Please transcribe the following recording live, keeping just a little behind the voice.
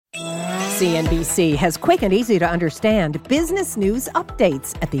CNBC has quick and easy to understand business news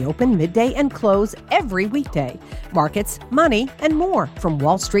updates at the open, midday, and close every weekday. Markets, money, and more from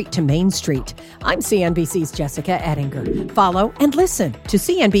Wall Street to Main Street. I'm CNBC's Jessica Ettinger. Follow and listen to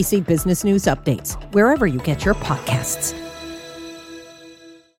CNBC Business News Updates wherever you get your podcasts.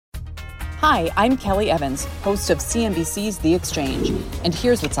 Hi, I'm Kelly Evans, host of CNBC's The Exchange, and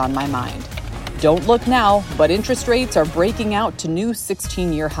here's what's on my mind. Don't look now, but interest rates are breaking out to new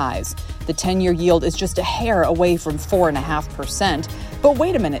 16-year highs. The 10-year yield is just a hair away from 4.5%. But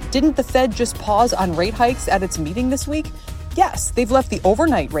wait a minute, didn't the Fed just pause on rate hikes at its meeting this week? Yes, they've left the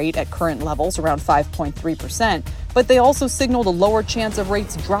overnight rate at current levels around 5.3%, but they also signaled a lower chance of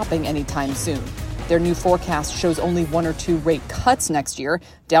rates dropping anytime soon. Their new forecast shows only 1 or 2 rate cuts next year,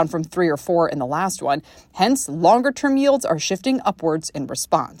 down from 3 or 4 in the last one. Hence, longer-term yields are shifting upwards in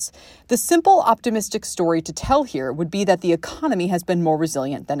response. The simple, optimistic story to tell here would be that the economy has been more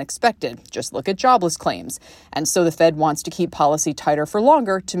resilient than expected. Just look at jobless claims. And so the Fed wants to keep policy tighter for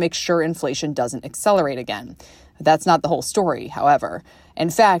longer to make sure inflation doesn't accelerate again. That's not the whole story, however. In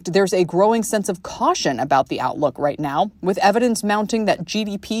fact, there's a growing sense of caution about the outlook right now, with evidence mounting that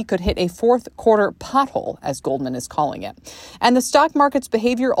GDP could hit a fourth quarter pothole, as Goldman is calling it. And the stock market's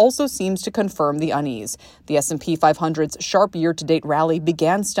behavior also seems to confirm the unease. The S&P 500's sharp year-to-date rally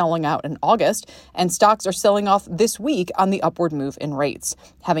began stalling out in August, and stocks are selling off this week on the upward move in rates.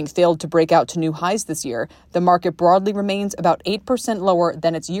 Having failed to break out to new highs this year, the market broadly remains about 8% lower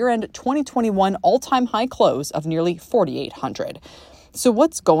than its year-end 2021 all-time high close of nearly 4,800. So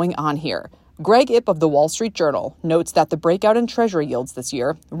what's going on here? Greg Ip of the Wall Street Journal notes that the breakout in Treasury yields this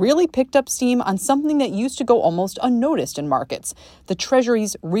year really picked up steam on something that used to go almost unnoticed in markets, the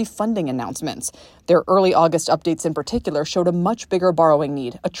Treasury's refunding announcements. Their early August updates in particular showed a much bigger borrowing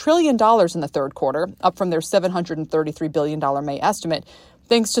need, $1 trillion in the third quarter, up from their $733 billion May estimate,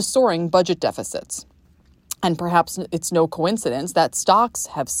 thanks to soaring budget deficits. And perhaps it's no coincidence that stocks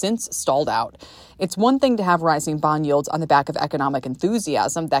have since stalled out. It's one thing to have rising bond yields on the back of economic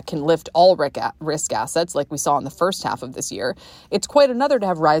enthusiasm that can lift all risk assets like we saw in the first half of this year. It's quite another to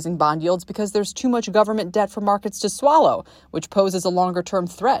have rising bond yields because there's too much government debt for markets to swallow, which poses a longer-term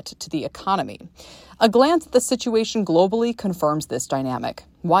threat to the economy. A glance at the situation globally confirms this dynamic.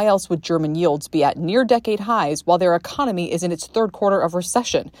 Why else would German yields be at near-decade highs while their economy is in its third quarter of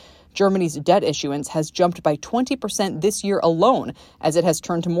recession? Germany's debt issuance has jumped by 20% this year alone, as it has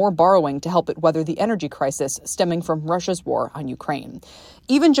turned to more borrowing to help it weather the energy crisis stemming from Russia's war on Ukraine.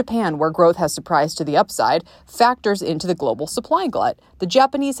 Even Japan, where growth has surprised to the upside, factors into the global supply glut. The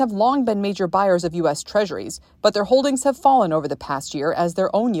Japanese have long been major buyers of U.S. treasuries, but their holdings have fallen over the past year as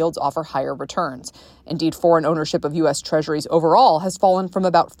their own yields offer higher returns. Indeed, foreign ownership of U.S. treasuries overall has fallen from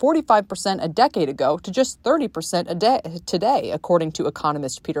about 45% a decade ago to just 30% today, according to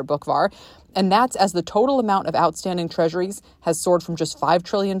economist Peter Boockvar. And that's as the total amount of outstanding treasuries has soared from just $5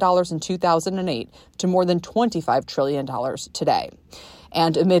 trillion in 2008 to more than $25 trillion today.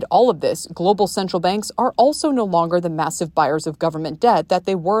 And amid all of this, global central banks are also no longer the massive buyers of government debt that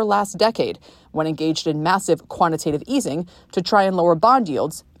they were last decade, when engaged in massive quantitative easing to try and lower bond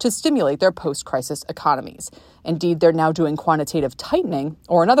yields to stimulate their post-crisis economies. Indeed, they're now doing quantitative tightening,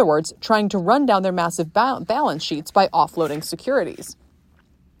 or in other words, trying to run down their massive balance sheets by offloading securities.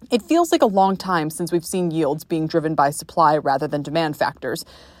 It feels like a long time since we've seen yields being driven by supply rather than demand factors,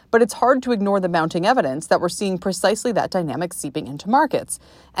 but it's hard to ignore the mounting evidence that we're seeing precisely that dynamic seeping into markets.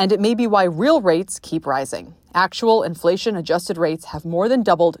 And it may be why real rates keep rising. Actual inflation-adjusted rates have more than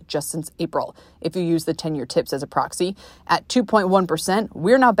doubled just since April. If you use the 10-year TIPS as a proxy, at 2.1%,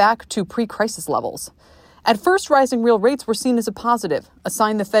 we're now back to pre-crisis levels. At first, rising real rates were seen as a positive, a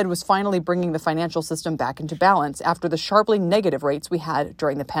sign the Fed was finally bringing the financial system back into balance after the sharply negative rates we had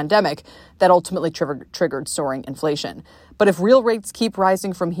during the pandemic that ultimately triggered soaring inflation. But if real rates keep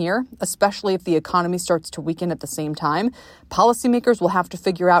rising from here, especially if the economy starts to weaken at the same time, policymakers will have to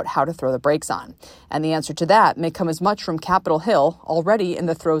figure out how to throw the brakes on. And the answer to that may come as much from Capitol Hill, already in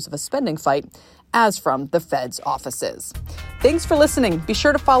the throes of a spending fight, as from the Fed's offices. Thanks for listening. Be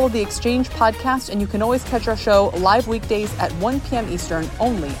sure to follow the Exchange podcast, and you can always catch our show live weekdays at 1 p.m. Eastern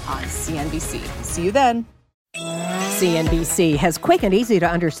only on CNBC. See you then. CNBC has quick and easy to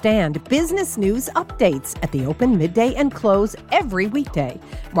understand business news updates at the open, midday, and close every weekday.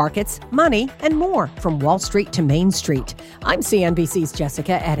 Markets, money, and more from Wall Street to Main Street. I'm CNBC's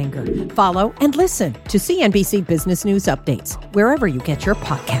Jessica Ettinger. Follow and listen to CNBC Business News Updates wherever you get your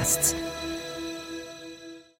podcasts.